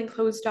you're feeling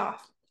closed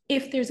off,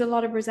 if there's a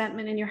lot of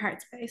resentment in your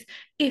heart space,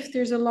 if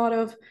there's a lot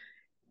of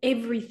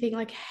everything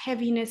like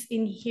heaviness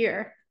in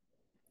here,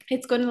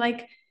 it's going to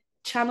like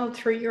channel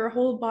through your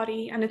whole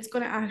body, and it's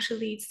going to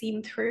actually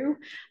seem through.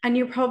 And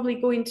you're probably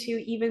going to,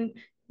 even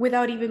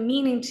without even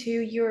meaning to,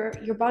 your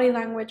body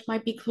language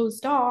might be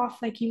closed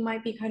off. Like you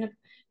might be kind of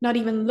not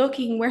even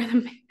looking where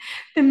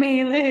the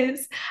male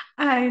is,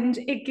 and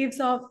it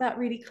gives off that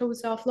really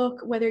closed off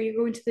look, whether you're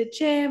going to the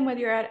gym, whether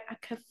you're at a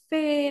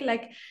cafe.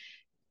 Like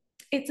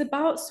it's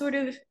about sort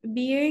of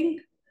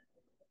being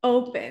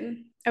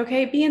open,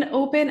 okay, being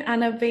open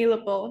and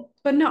available,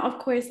 but not of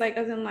course like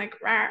as in like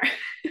rah.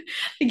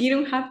 Like you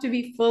don't have to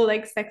be full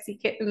like sexy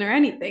kitten or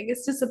anything.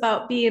 It's just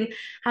about being,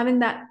 having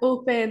that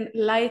open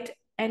light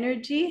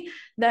energy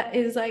that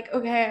is like,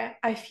 okay,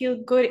 I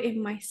feel good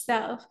in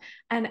myself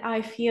and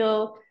I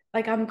feel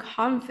like I'm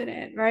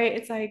confident, right?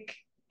 It's like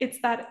it's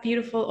that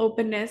beautiful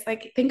openness.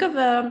 Like think of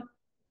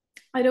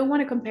I don't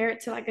want to compare it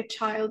to like a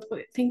child,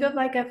 but think of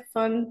like a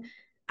fun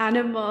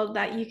animal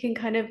that you can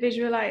kind of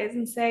visualize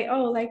and say,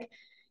 oh, like,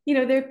 you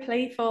know, they're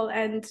playful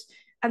and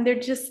they're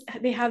just,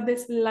 they have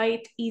this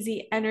light,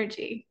 easy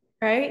energy,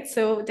 right?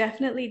 So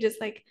definitely just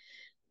like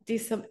do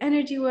some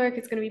energy work.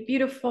 It's going to be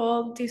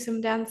beautiful. Do some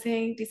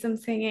dancing, do some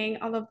singing,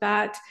 all of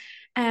that.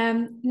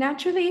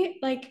 Naturally,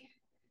 like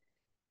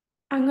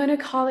I'm gonna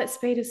call it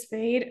spade a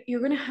spade.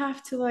 You're gonna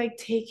have to like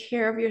take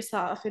care of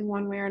yourself in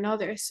one way or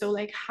another. So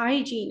like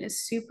hygiene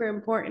is super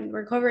important.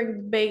 We're covering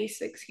the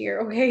basics here,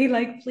 okay?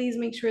 Like please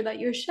make sure that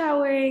you're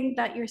showering,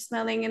 that you're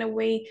smelling in a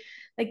way,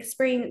 like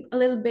spraying a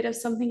little bit of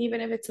something, even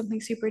if it's something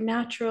super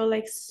natural,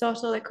 like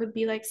subtle. It could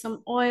be like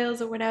some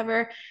oils or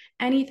whatever.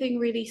 Anything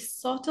really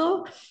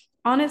subtle.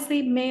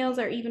 Honestly, males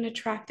are even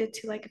attracted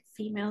to like a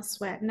female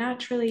sweat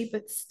naturally,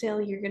 but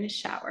still you're gonna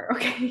shower,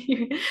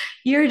 okay?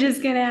 You're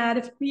just gonna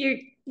add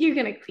you're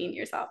gonna clean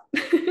yourself.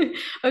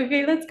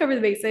 Okay, let's cover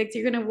the basics.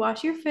 You're gonna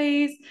wash your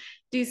face,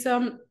 do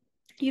some,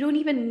 you don't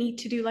even need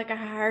to do like a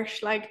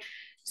harsh, like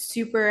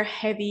super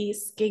heavy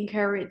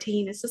skincare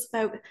routine. It's just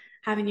about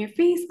having your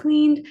face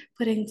cleaned,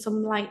 putting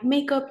some light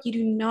makeup. You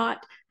do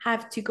not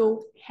have to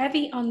go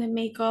heavy on the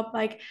makeup.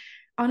 Like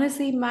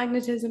honestly,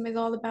 magnetism is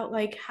all about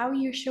like how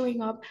you're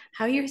showing up,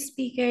 how you're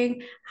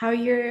speaking, how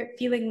you're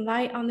feeling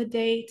light on the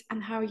date,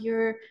 and how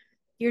you're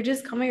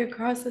just coming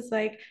across as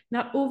like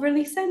not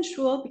overly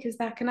sensual because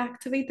that can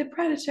activate the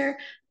predator,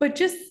 but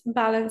just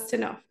balanced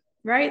enough,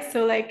 right?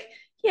 So like,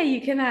 yeah,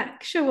 you can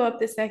show up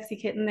the sexy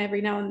kitten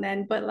every now and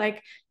then, but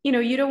like, you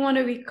don't want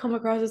to be come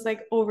across as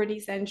like overly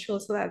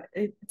sensual so that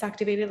it's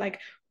activated like,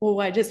 oh,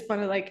 I just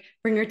want to like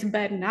bring her to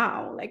bed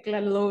now, like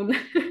let alone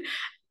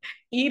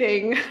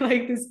eating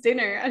like this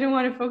dinner. I don't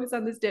want to focus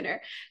on this dinner.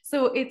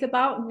 So it's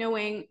about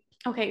knowing,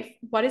 okay,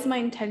 what is my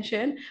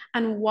intention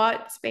and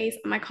what space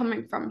am I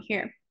coming from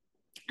here?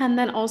 And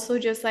then also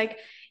just like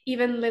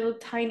even little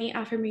tiny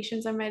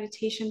affirmations or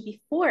meditation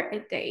before a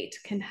date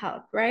can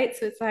help, right?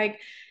 So it's like,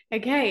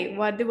 okay,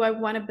 what do I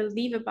want to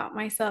believe about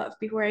myself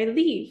before I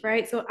leave,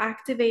 right? So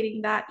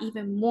activating that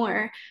even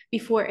more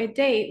before a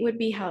date would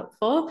be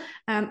helpful.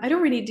 I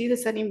don't really do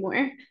this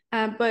anymore,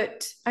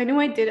 but I know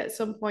I did at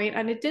some point,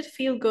 and it did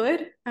feel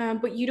good.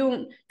 But you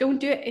don't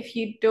do it if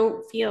you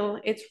don't feel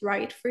it's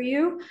right for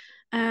you.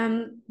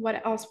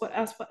 What else? What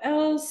else? What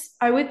else?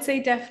 I would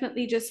say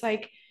definitely just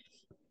like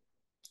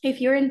if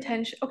your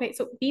intention, okay,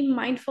 so be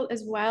mindful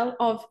as well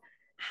of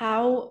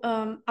how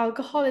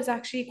alcohol is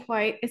actually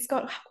it's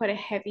got quite a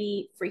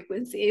heavy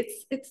frequency.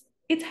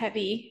 It's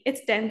heavy,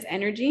 it's dense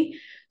energy.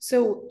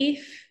 So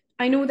if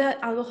I know that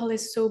alcohol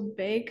is so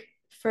big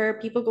for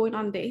people going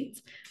on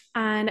dates,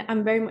 and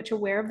I'm very much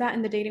aware of that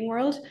in the dating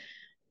world,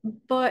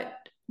 but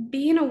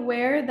being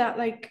aware that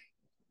like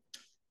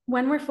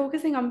when we're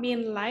focusing on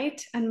being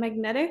light and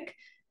magnetic,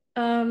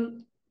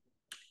 um,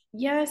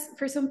 yes,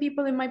 for some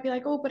people it might be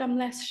like, oh, but I'm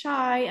less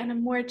shy and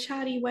I'm more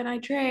chatty when I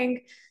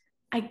drink.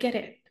 I get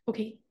it.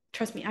 Okay,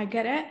 trust me, I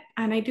get it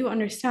and I do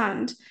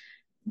understand.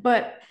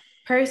 But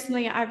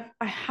personally, I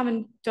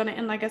haven't done it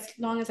in like as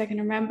long as I can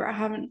remember. I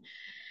haven't.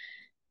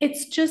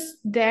 It's just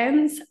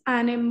dense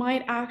and it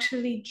might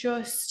actually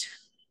just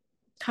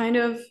kind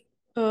of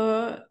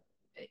uh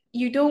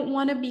you don't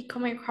want to be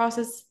coming across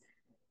as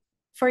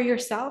for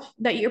yourself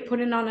that you're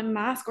putting on a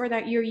mask or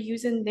that you're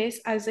using this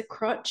as a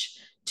crutch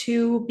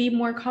to be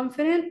more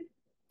confident,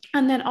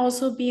 and then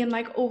also being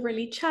like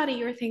overly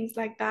chatty or things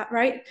like that,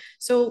 right?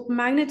 So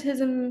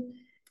magnetism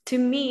to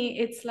me,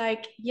 it's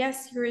like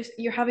yes,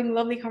 you're having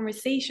lovely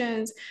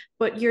conversations,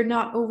 but you're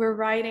not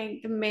overriding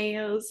the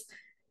males,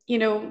 you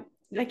know,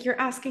 like you're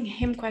asking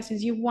him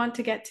questions. You want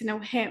to get to know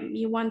him,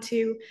 you want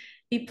to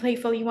be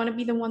playful, you want to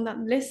be the one that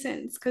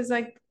listens, because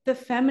like the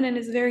feminine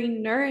is very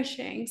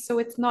nourishing, so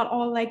it's not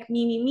all like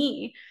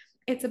me.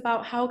 It's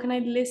about how can I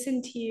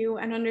listen to you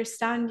and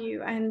understand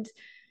you and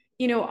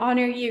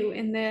honor you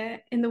in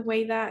the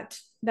way that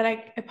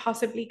I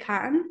possibly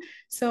can.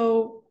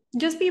 So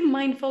just be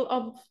mindful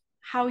of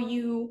how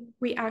you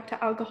react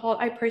to alcohol.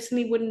 I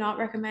personally would not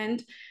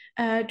recommend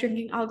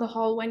drinking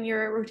alcohol when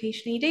you're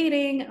rotationally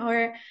dating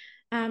or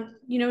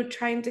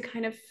trying to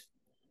kind of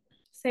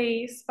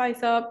say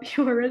spice up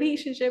your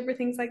relationship or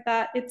things like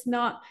that. It's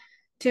not,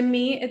 to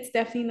me, it's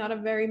definitely not a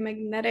very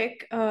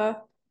magnetic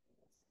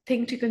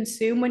thing to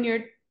consume when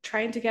you're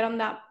trying to get on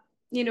that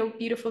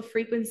beautiful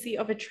frequency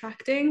of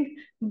attracting.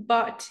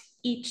 But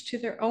each to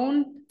their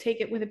own, take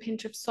it with a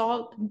pinch of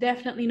salt.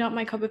 Definitely not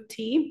my cup of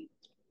tea.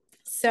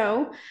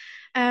 So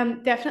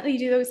definitely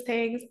do those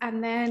things,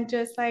 and then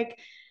just like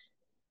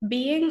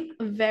being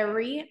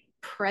very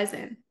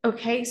present.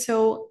 Okay,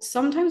 so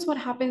sometimes what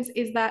happens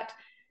is that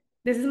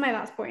this is my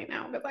last point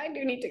now because I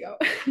do need to go.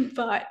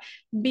 But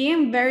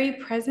being very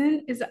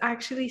present is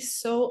actually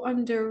so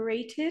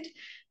underrated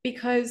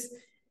because,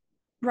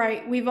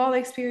 right, we've all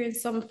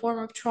experienced some form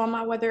of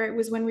trauma, whether it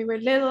was when we were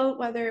little,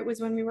 whether it was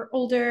when we were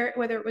older,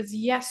 whether it was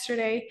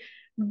yesterday.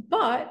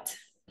 But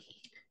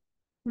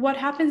what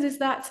happens is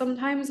that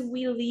sometimes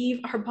we leave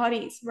our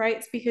bodies, right?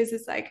 It's because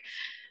it's like,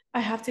 I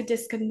have to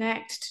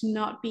disconnect to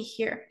not be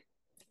here.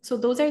 So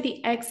those are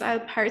the exile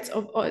parts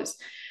of us.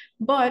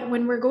 But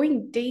when we're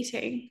going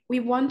dating, we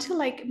want to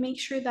like make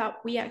sure that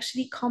we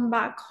actually come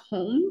back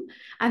home.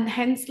 And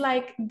hence,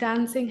 like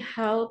dancing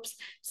helps,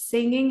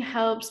 singing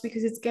helps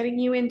because it's getting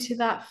you into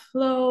that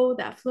flow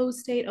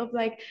state of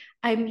like,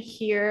 I'm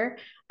here,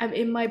 I'm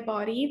in my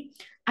body.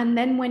 And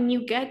then when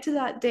you get to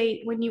that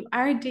date, when you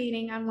are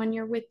dating and when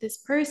you're with this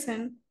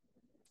person,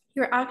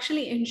 you're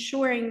actually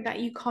ensuring that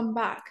you come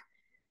back.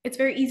 It's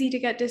very easy to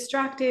get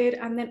distracted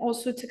and then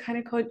also to kind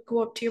of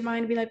go up to your mind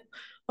and be like,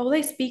 what will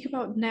I speak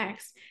about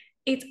next?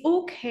 It's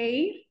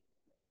okay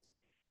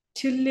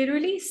to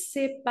literally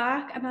sit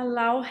back and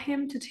allow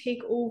him to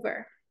take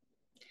over.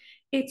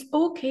 It's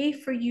okay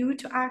for you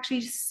to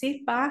actually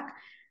sit back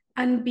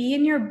and be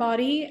in your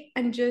body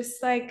and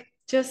just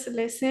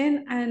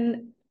listen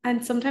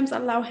and sometimes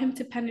allow him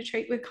to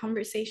penetrate with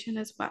conversation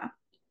as well.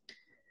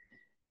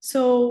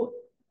 So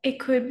it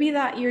could be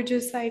that you're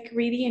just like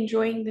really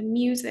enjoying the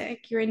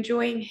music, you're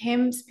enjoying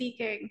him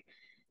speaking,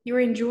 you're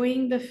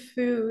enjoying the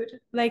food.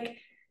 Like,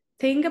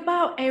 think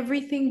about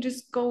everything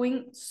just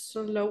going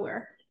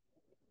slower.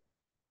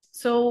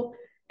 So,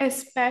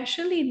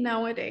 especially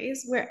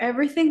nowadays where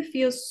everything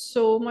feels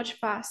so much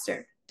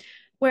faster,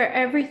 where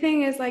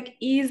everything is like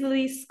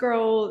easily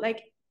scroll,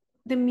 like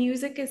the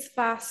music is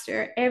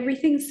faster,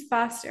 everything's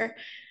faster.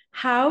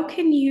 How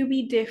can you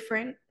be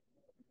different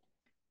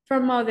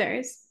from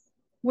others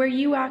where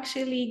you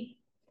actually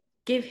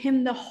give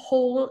him the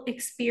whole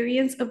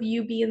experience of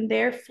you being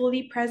there,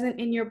 fully present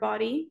in your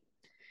body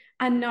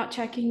and not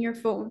checking your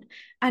phone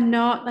and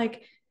not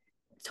like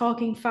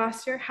talking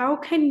faster? How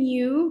can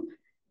you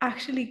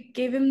actually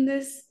give him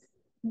this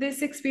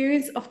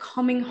experience of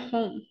coming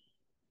home?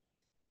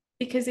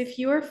 Because if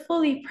you're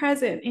fully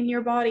present in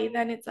your body,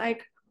 then it's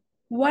like,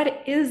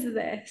 what is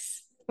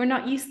this? We're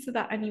not used to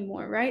that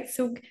anymore, right?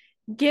 So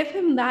give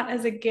him that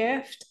as a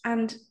gift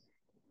and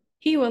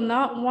he will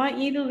not want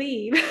you to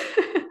leave.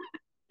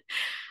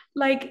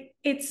 Like,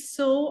 it's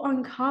so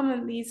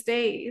uncommon these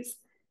days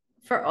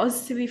for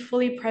us to be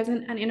fully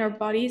present and in our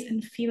bodies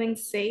and feeling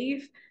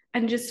safe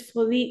and just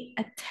fully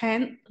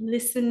attent,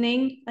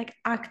 listening, like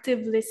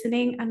active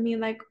listening, and being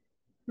like,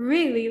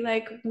 really,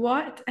 like,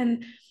 what?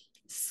 And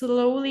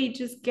slowly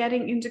just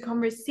getting into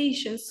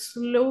conversation,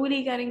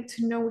 slowly getting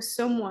to know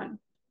someone.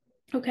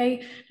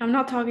 Okay. I'm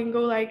not talking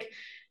go like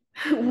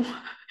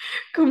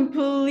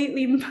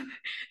completely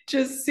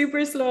just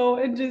super slow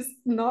and just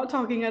not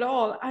talking at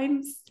all.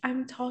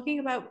 I'm talking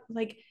about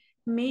like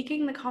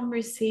making the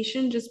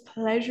conversation just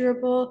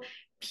pleasurable,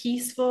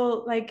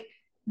 peaceful. Like,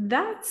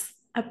 that's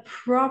a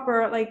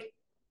proper, like,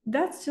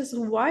 that's just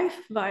wife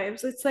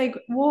vibes. It's like,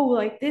 whoa,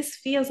 like this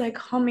feels like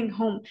coming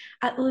home,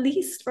 at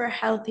least for a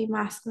healthy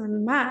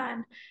masculine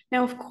man.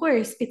 Now, of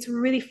course, it's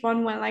really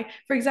fun when, like,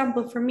 for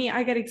example, for me,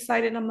 I get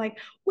excited and I'm like,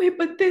 wait,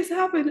 but this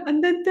happened,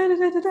 and then da da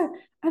da da da,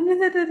 and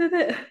then da da da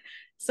da.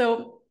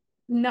 So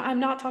no, I'm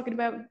not talking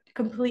about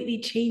completely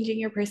changing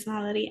your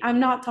personality. I'm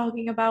not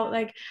talking about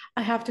like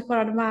I have to put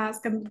on a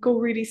mask and go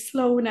really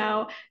slow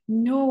now.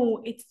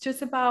 No, it's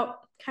just about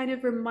kind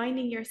of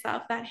reminding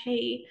yourself that,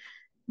 hey,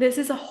 this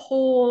is a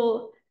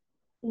whole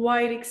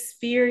wide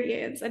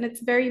experience and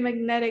it's very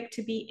magnetic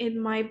to be in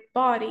my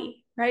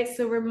body, right?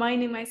 So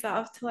reminding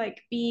myself to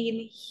like be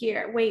in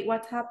here. Wait,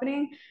 what's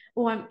happening?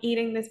 Oh, I'm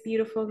eating this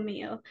beautiful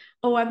meal.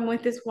 Oh, I'm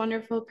with this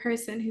wonderful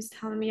person who's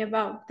telling me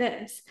about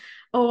this.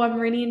 Oh, I'm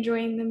really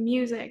enjoying the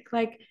music.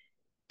 Like,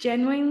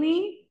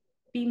 genuinely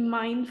be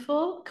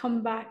mindful,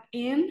 come back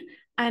in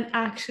and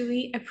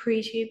actually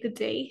appreciate the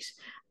date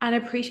and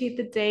appreciate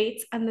the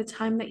dates and the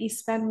time that you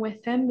spend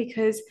with them,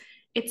 because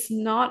it's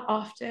not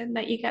often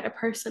that you get a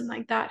person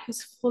like that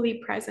who's fully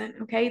present.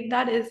 Okay.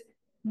 That is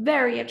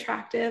very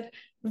attractive,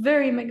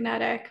 very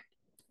magnetic,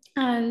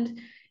 and,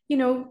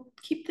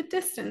 keep the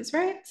distance,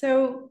 right?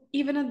 So,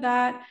 even at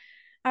that,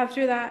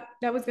 after that,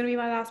 that was going to be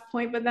my last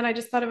point, but then I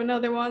just thought of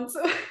another one.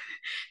 So,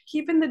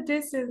 keeping the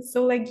distance.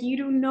 So, like, you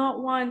do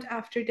not want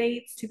after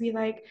dates to be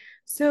like,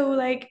 so,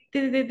 like,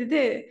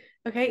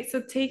 okay,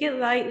 so take it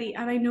lightly.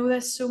 And I know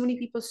that so many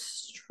people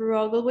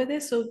struggle with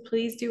this. So,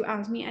 please do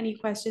ask me any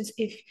questions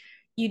if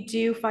you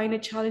do find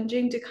it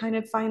challenging to kind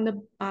of find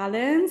the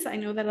balance. I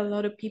know that a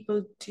lot of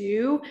people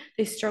do.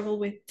 They struggle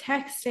with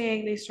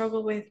texting, they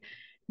struggle with,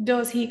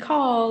 does he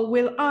call?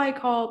 Will I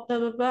call? Blah,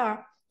 blah, blah.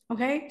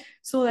 Okay.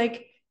 So,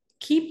 like,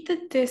 keep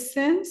the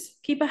distance,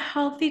 keep a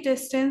healthy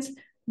distance.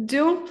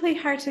 Don't play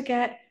hard to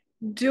get.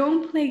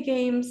 Don't play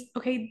games.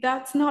 Okay.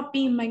 That's not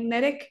being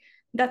magnetic.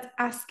 That's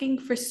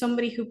asking for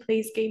somebody who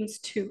plays games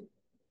too.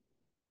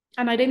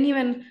 And I didn't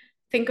even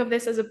think of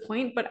this as a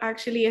point, but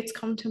actually it's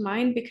come to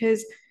mind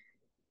because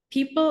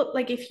people,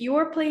 like, if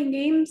you're playing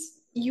games,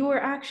 you are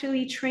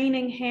actually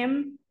training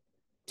him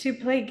to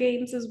play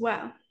games as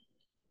well,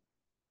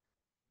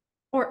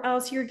 or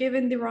else you're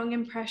given the wrong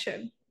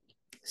impression.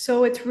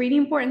 So it's really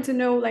important to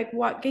know, like,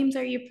 what games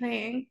are you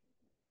playing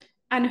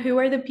and who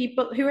are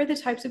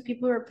the types of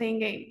people who are playing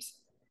games,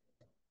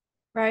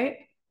 right?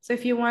 So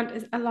if you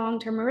want a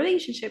long-term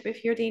relationship,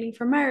 if you're dating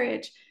for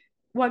marriage,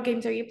 what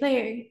games are you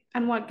playing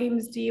and what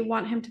games do you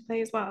want him to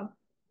play as well?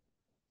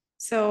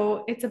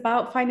 So it's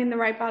about finding the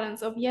right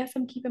balance of, yes,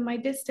 I'm keeping my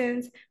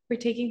distance, we're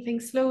taking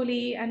things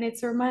slowly and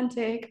it's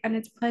romantic and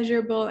it's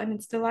pleasurable and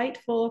it's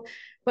delightful,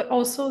 but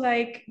also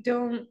like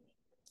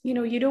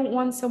you don't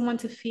want someone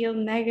to feel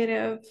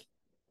negative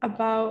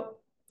about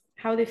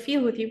how they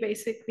feel with you,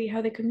 basically,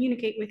 how they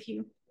communicate with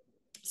you.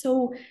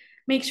 So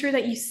make sure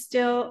that you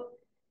still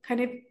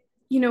kind of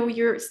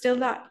you're still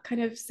that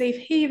kind of safe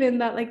haven,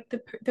 that like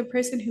the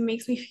person who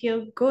makes me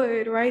feel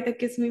good, right? That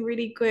gives me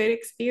really good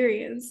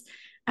experience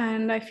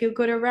and I feel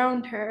good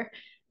around her.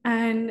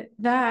 And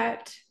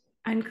that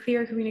and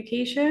clear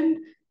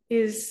communication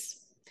is,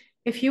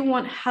 if you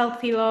want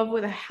healthy love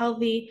with a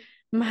healthy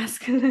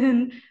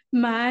masculine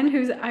man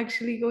who's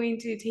actually going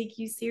to take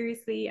you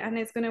seriously and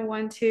is going to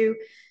want to,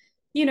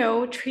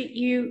 treat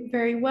you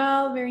very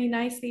well, very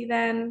nicely,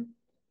 then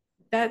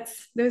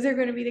those are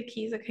going to be the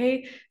keys.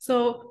 Okay,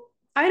 so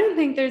I don't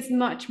think there's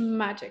much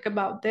magic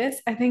about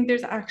this. I think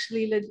there's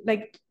actually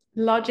like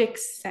logic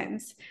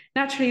sense.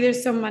 Naturally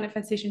there's some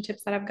manifestation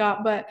tips that I've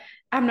got, but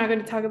I'm not going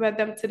to talk about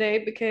them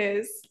today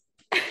because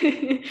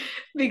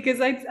because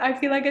I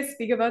feel like I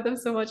speak about them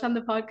so much on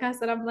the podcast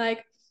that I'm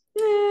like,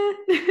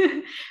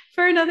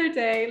 for another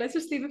day, let's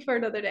just leave it for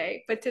another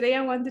day. But today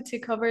I wanted to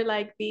cover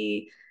like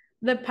the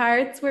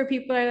parts where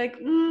people are like,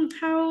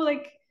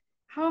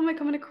 how am I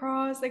coming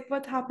across? Like,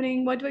 what's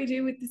happening? What do I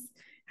do with this?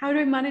 How do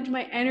I manage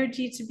my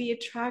energy to be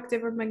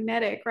attractive or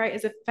magnetic, right?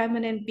 As a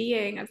feminine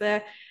being, as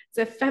a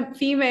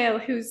female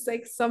who's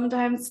like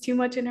sometimes too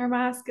much in her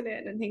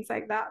masculine and things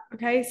like that.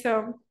 Okay,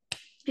 so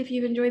if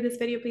you've enjoyed this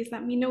video, please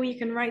let me know. You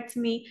can write to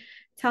me,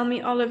 tell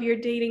me all of your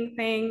dating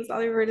things,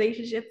 all your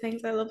relationship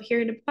things. I love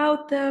hearing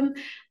about them.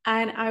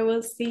 And I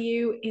will see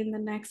you in the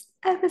next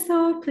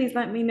episode. Please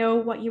let me know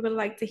what you would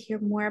like to hear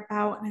more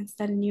about. And I'm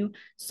sending you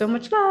so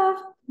much love.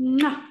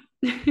 Mwah.